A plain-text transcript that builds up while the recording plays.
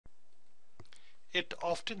It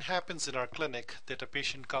often happens in our clinic that a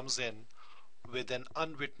patient comes in with an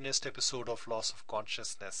unwitnessed episode of loss of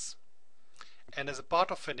consciousness. And as a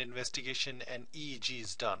part of an investigation, an EEG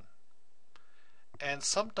is done. And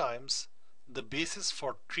sometimes the basis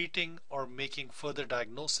for treating or making further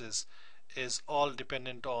diagnosis is all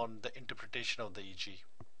dependent on the interpretation of the EEG.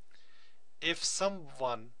 If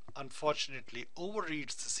someone unfortunately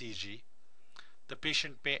overreads the EEG, the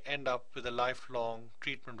patient may end up with a lifelong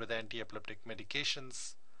treatment with anti-epileptic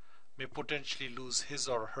medications, may potentially lose his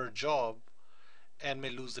or her job, and may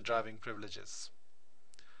lose the driving privileges.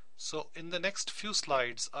 So in the next few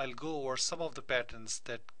slides, I'll go over some of the patterns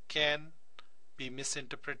that can be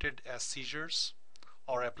misinterpreted as seizures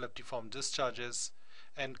or epileptiform discharges,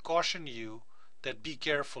 and caution you that be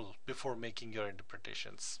careful before making your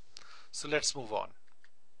interpretations. So let's move on.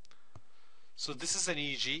 So this is an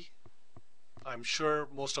EEG. I'm sure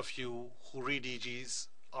most of you who read EEGs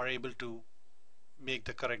are able to make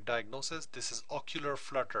the correct diagnosis. This is ocular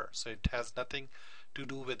flutter, so it has nothing to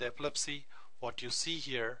do with epilepsy. What you see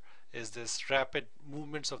here is this rapid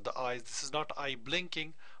movements of the eyes. This is not eye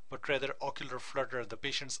blinking, but rather ocular flutter. The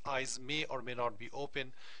patient's eyes may or may not be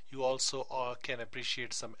open. You also can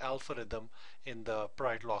appreciate some alpha rhythm in the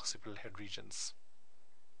parietal occipital head regions.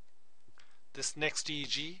 This next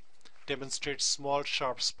EEG demonstrates small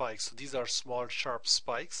sharp spikes. So these are small sharp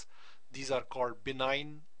spikes. These are called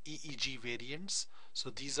benign EEG variants. So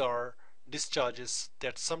these are discharges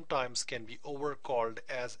that sometimes can be overcalled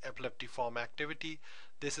as epileptiform activity.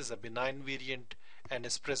 This is a benign variant and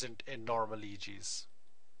is present in normal EEGs.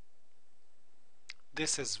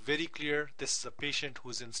 This is very clear. This is a patient who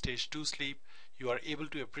is in stage 2 sleep. You are able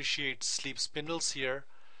to appreciate sleep spindles here.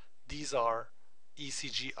 These are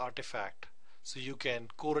ECG artifact. So you can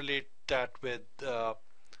correlate that with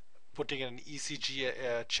putting an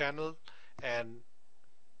ECG channel, and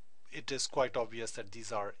it is quite obvious that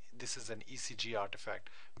this is an ECG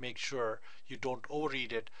artifact. Make sure you don't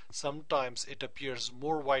overread it. Sometimes it appears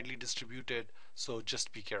more widely distributed, so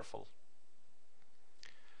just be careful.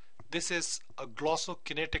 This is a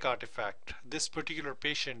glossokinetic artifact. This particular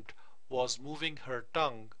patient was moving her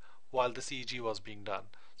tongue while this EEG was being done.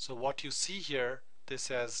 So what you see here, this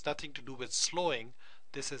has nothing to do with slowing.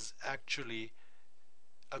 This is actually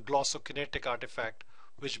a glossokinetic artifact,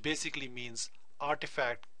 which basically means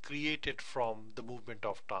artifact created from the movement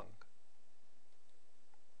of tongue.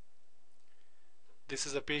 This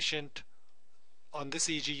is a patient. On this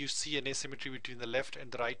EEG you see an asymmetry between the left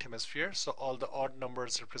and the right hemisphere. So all the odd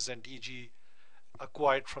numbers represent EEG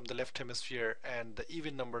acquired from the left hemisphere, and the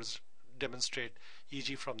even numbers demonstrate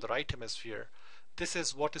EEG from the right hemisphere. This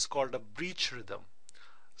is what is called a breech rhythm.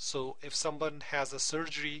 So if someone has a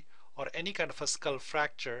surgery or any kind of a skull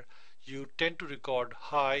fracture, you tend to record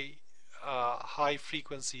high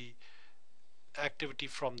frequency activity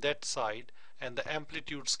from that side, and the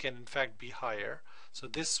amplitudes can in fact be higher. So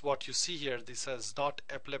this, what you see here, this is not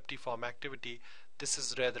epileptiform activity. This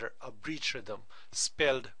is rather a breech rhythm,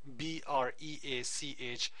 spelled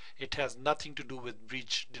B-R-E-A-C-H. It has nothing to do with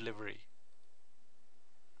breech delivery.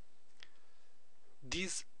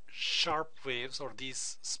 These sharp waves or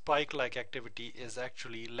these spike-like activity is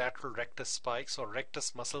actually lateral rectus spikes or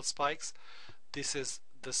rectus muscle spikes. This is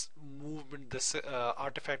this movement, this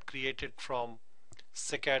artifact created from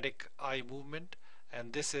saccadic eye movement,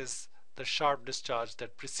 and this is the sharp discharge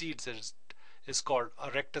that precedes it, is called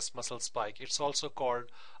a rectus muscle spike. It's also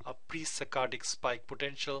called a pre-saccadic spike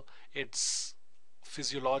potential. It's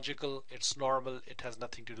physiological, it's normal, it has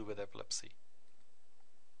nothing to do with epilepsy.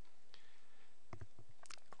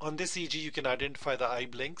 On this EEG you can identify the eye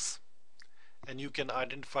blinks, and you can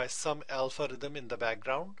identify some alpha rhythm in the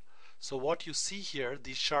background. So what you see here,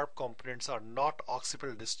 these sharp components are not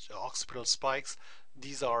occipital spikes.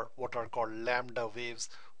 These are what are called lambda waves,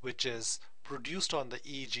 which is produced on the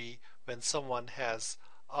EEG when someone has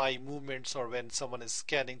eye movements or when someone is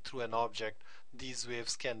scanning through an object. These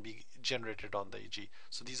waves can be generated on the EEG.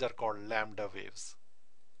 So these are called lambda waves.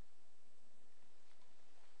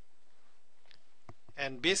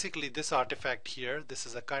 And basically this artifact here, this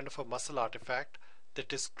is a kind of a muscle artifact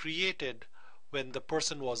that is created when the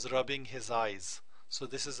person was rubbing his eyes. So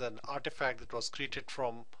this is an artifact that was created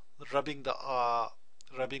from rubbing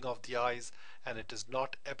of the eyes, and it is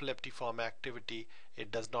not epileptiform activity. It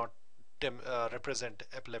does not represent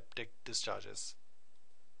epileptic discharges.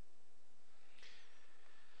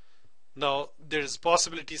 Now there is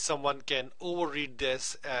possibility someone can overread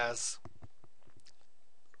this as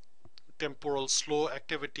temporal slow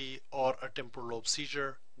activity or a temporal lobe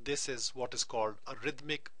seizure. this is what is called a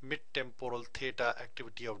rhythmic mid-temporal theta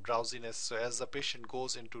activity of drowsiness. So as the patient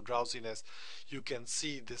goes into drowsiness, you can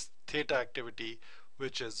see this theta activity,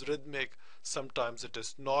 which is rhythmic. Sometimes it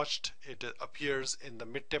is notched. It appears in the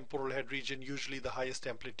mid-temporal head region. Usually the highest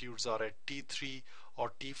amplitudes are at T3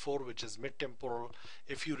 or T4, which is mid-temporal.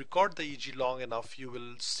 If you record the EEG long enough, you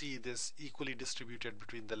will see this equally distributed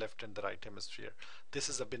between the left and the right hemisphere. This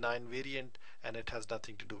is a benign variant and it has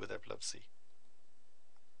nothing to do with epilepsy.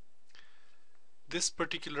 This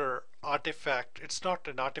particular artifact, it's not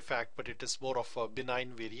an artifact, but it is more of a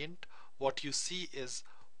benign variant. What you see is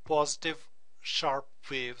positive sharp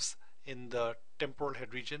waves in the temporal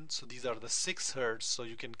head region. So these are the 6 hertz. So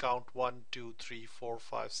you can count 1, 2, 3, 4,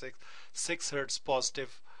 5, 6. 6 hertz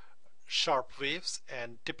positive sharp waves,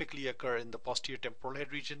 and typically occur in the posterior temporal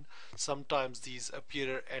head region. Sometimes these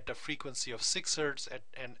appear at a frequency of 6 hertz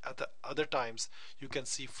and at the other times you can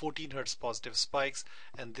see 14 hertz positive spikes,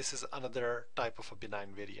 and this is another type of a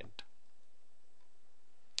benign variant.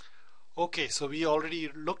 Okay, so we already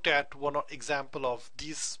looked at one example of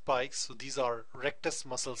these spikes. So these are rectus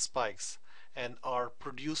muscle spikes and are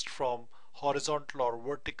produced from horizontal or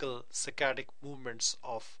vertical saccadic movements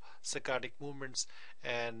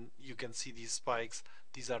and you can see these spikes.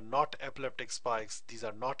 These are not epileptic spikes. These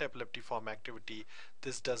are not epileptiform activity.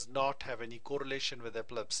 This does not have any correlation with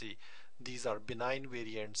epilepsy. These are benign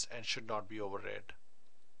variants and should not be overread.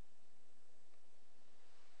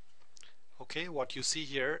 Okay, what you see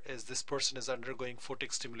here is this person is undergoing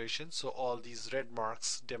photic stimulation. So all these red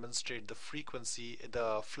marks demonstrate the frequency,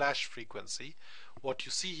 the flash frequency. What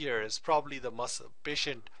you see here is probably the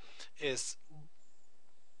patient is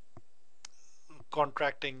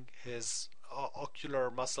contracting his ocular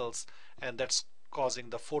muscles, and that's causing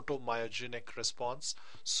the photomyogenic response.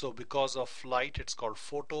 So because of light, it's called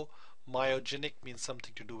photomyogenic, means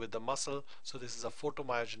something to do with the muscle. So this is a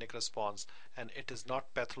photomyogenic response, and it is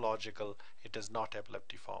not pathological. It is not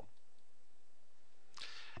epileptiform.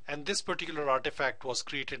 And this particular artifact was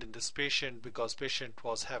created in this patient because patient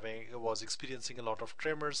was experiencing a lot of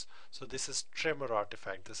tremors. So this is tremor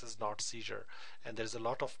artifact. This is not seizure, and there's a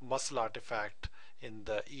lot of muscle artifact in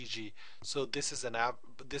the EEG. So this is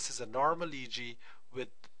a normal EEG with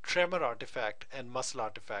tremor artifact and muscle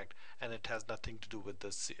artifact, and it has nothing to do with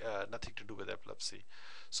this, nothing to do with epilepsy.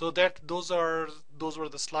 So those were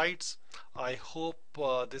the slides. I hope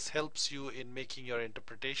this helps you in making your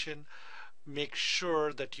interpretation. Make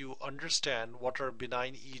sure that you understand what are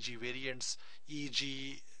benign EEG variants,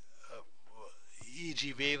 EEG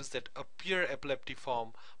waves that appear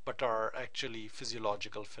epileptiform but are actually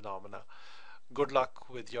physiological phenomena. Good luck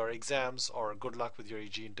with your exams, or good luck with your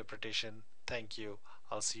EEG interpretation. Thank you.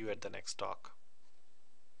 I'll see you at the next talk.